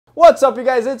What's up, you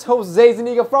guys? It's Jose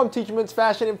Zuniga from TMF Men's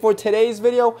Fashion, and for today's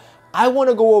video, I want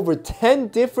to go over 10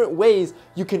 different ways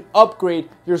you can upgrade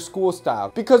your school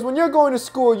style. Because when you're going to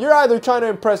school, you're either trying to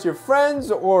impress your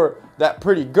friends or that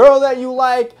pretty girl that you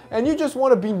like, and you just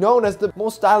want to be known as the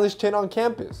most stylish kid on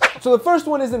campus. So the first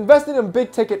one is investing in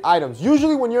big ticket items.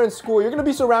 Usually when you're in school, you're going to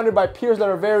be surrounded by peers that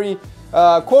are very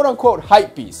quote-unquote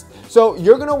hype beast. So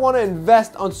you're going to want to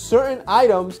invest on certain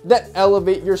items that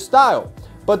elevate your style.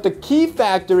 But the key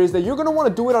factor is that you're going to want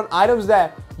to do it on items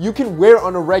that you can wear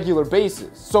on a regular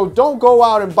basis. So don't go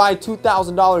out and buy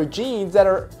 $2,000 jeans that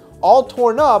are all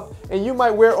torn up and you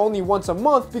might wear only once a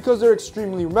month because they're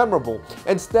extremely memorable.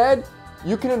 Instead,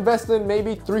 you can invest in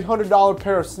maybe $300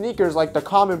 pair of sneakers like the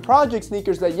Common Project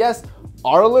sneakers that, yes,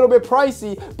 are a little bit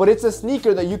pricey, but it's a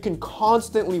sneaker that you can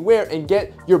constantly wear and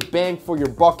get your bang for your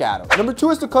buck out of. Number two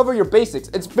is to cover your basics.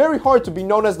 It's very hard to be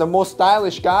known as the most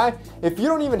stylish guy if you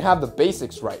don't even have the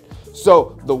basics right.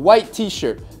 So the white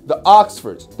t-shirt, the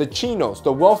Oxfords, the chinos,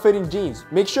 the well-fitting jeans,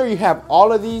 make sure you have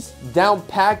all of these down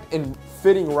packed and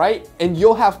fitting right, and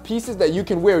you'll have pieces that you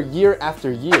can wear year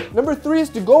after year. Number three is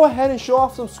to go ahead and show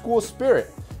off some school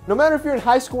spirit. No matter if you're in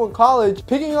high school and college,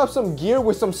 picking up some gear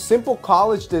with some simple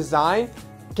college design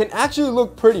can actually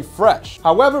look pretty fresh.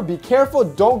 However, be careful,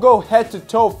 don't go head to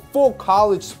toe full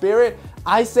college spirit.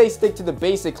 I say stick to the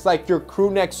basics like your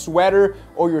crew neck sweater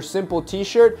or your simple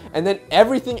t-shirt, and then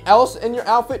everything else in your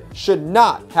outfit should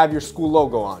not have your school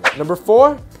logo on it. Number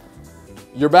four,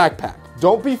 your backpack.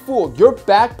 Don't be fooled, your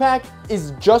backpack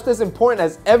is just as important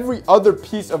as every other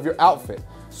piece of your outfit.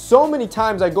 So many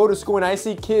times I go to school and I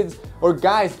see kids or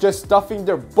guys just stuffing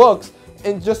their books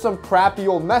in just some crappy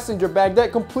old messenger bag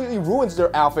that completely ruins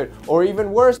their outfit. Or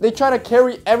even worse, they try to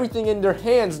carry everything in their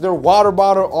hands, their water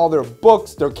bottle, all their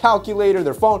books, their calculator,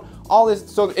 their phone, all this,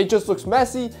 so it just looks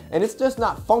messy and it's just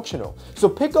not functional. So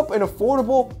pick up an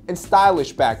affordable and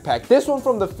stylish backpack. This one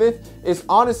from the Fifth is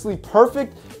honestly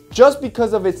perfect just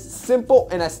because of its simple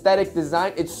and aesthetic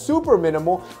design. It's super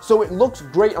minimal, so it looks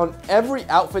great on every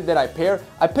outfit that I pair.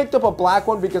 I picked up a black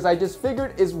one because I just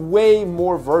figured it's way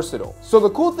more versatile. So the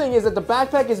cool thing is that the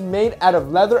backpack is made out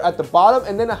of leather at the bottom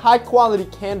and then a high quality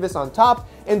canvas on top,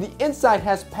 and the inside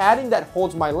has padding that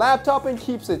holds my laptop and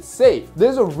keeps it safe.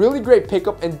 This is a really great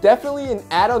pickup and definitely an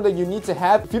add-on that you need to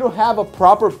have if you don't have a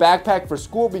proper backpack for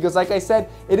school, because like I said,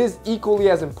 it is equally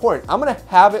as important. I'm gonna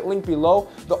have it linked below.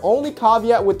 The only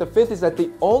caveat with the Fifth is that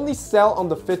they only sell on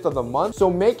the 5th of the month,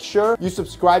 so make sure you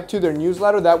subscribe to their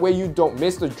newsletter. That way you don't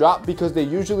miss the drop, because they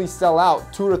usually sell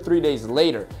out 2 to 3 days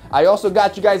later. I also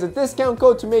got you guys a discount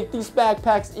code to make these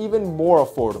backpacks even more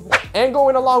affordable. And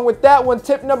going along with that one,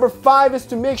 tip number 5 is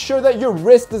to make sure that your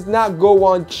wrist does not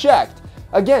go unchecked.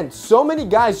 Again, so many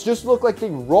guys just look like they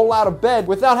roll out of bed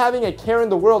without having a care in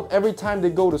the world every time they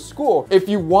go to school. If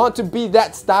you want to be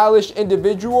that stylish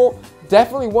individual,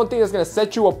 definitely one thing that's going to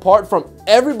set you apart from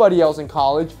everybody else in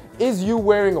college is you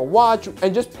wearing a watch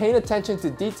and just paying attention to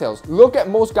details. Look at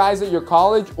most guys at your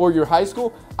college or your high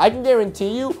school. I can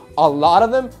guarantee you a lot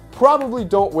of them probably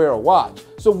don't wear a watch.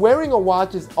 So wearing a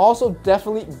watch is also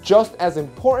definitely just as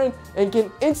important and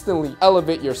can instantly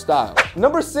elevate your style.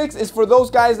 Number 6 is for those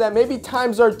guys that maybe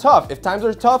times are tough. If times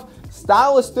are tough,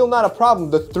 style is still not a problem.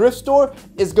 The thrift store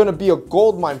is gonna be a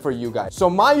gold mine for you guys.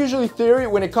 So my usually theory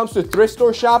when it comes to thrift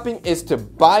store shopping is to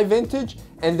buy vintage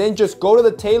and then just go to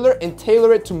the tailor and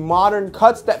tailor it to modern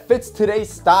cuts that fits today's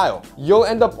style. You'll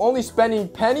end up only spending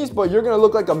pennies, but you're gonna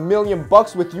look like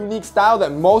 $1,000,000 with unique style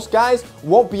that most guys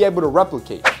won't be able to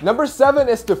replicate. Number 7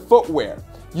 is to footwear.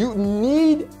 You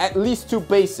need at least 2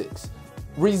 basics.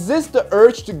 Resist the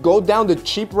urge to go down the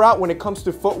cheap route when it comes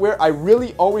to footwear. I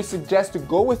really always suggest to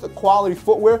go with a quality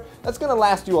footwear that's gonna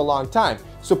last you a long time.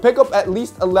 So pick up at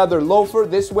least a leather loafer.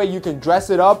 This way you can dress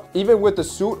it up even with a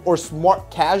suit or smart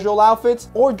casual outfits,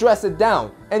 or dress it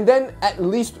down. And then at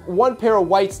least 1 pair of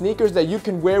white sneakers that you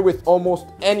can wear with almost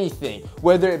anything,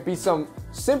 whether it be some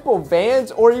simple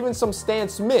Vans or even some Stan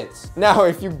Smiths. Now,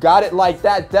 if you got it like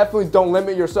that, definitely don't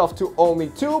limit yourself to only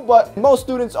 2, but most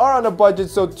students are on a budget,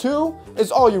 so 2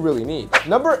 is all you really need.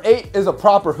 Number 8 is a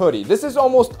proper hoodie. This is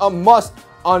almost a must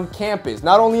on campus.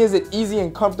 Not only is it easy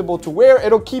and comfortable to wear,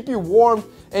 it'll keep you warm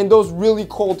in those really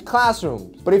cold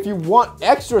classrooms. But if you want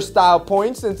extra style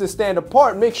points and to stand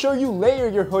apart, make sure you layer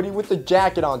your hoodie with a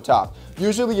jacket on top.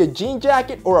 Usually a jean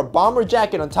jacket or a bomber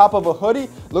jacket on top of a hoodie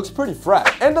looks pretty fresh.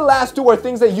 And the last 2 are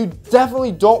things that you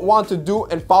definitely don't want to do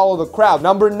and follow the crowd.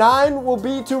 Number 9 will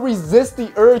be to resist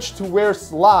the urge to wear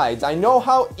slides. I know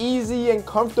how easy and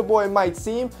comfortable it might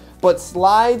seem, but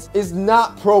slides is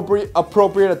not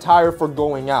appropriate attire for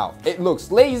going out. It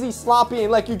looks lazy, sloppy,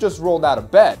 and like you just rolled out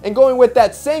of bed. And going with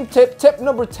that same tip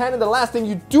number 10, and the last thing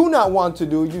you do not want to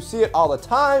do, you see it all the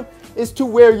time, is to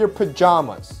wear your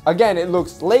pajamas. Again, it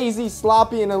looks lazy,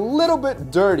 sloppy, and a little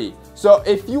bit dirty. So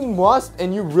if you must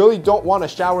and you really don't want to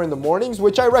shower in the mornings,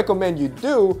 which I recommend you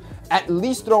do, at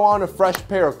least throw on a fresh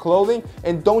pair of clothing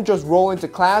and don't just roll into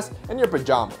class in your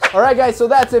pajamas. Alright guys, so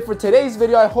that's it for today's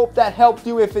video. I hope that helped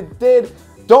you. If it did,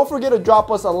 don't forget to drop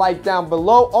us a like down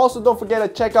below. Also, don't forget to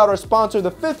check out our sponsor,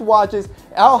 The Fifth Watches.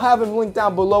 I'll have him linked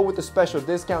down below with a special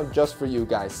discount just for you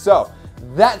guys. So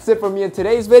that's it for me in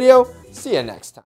today's video. See you next time.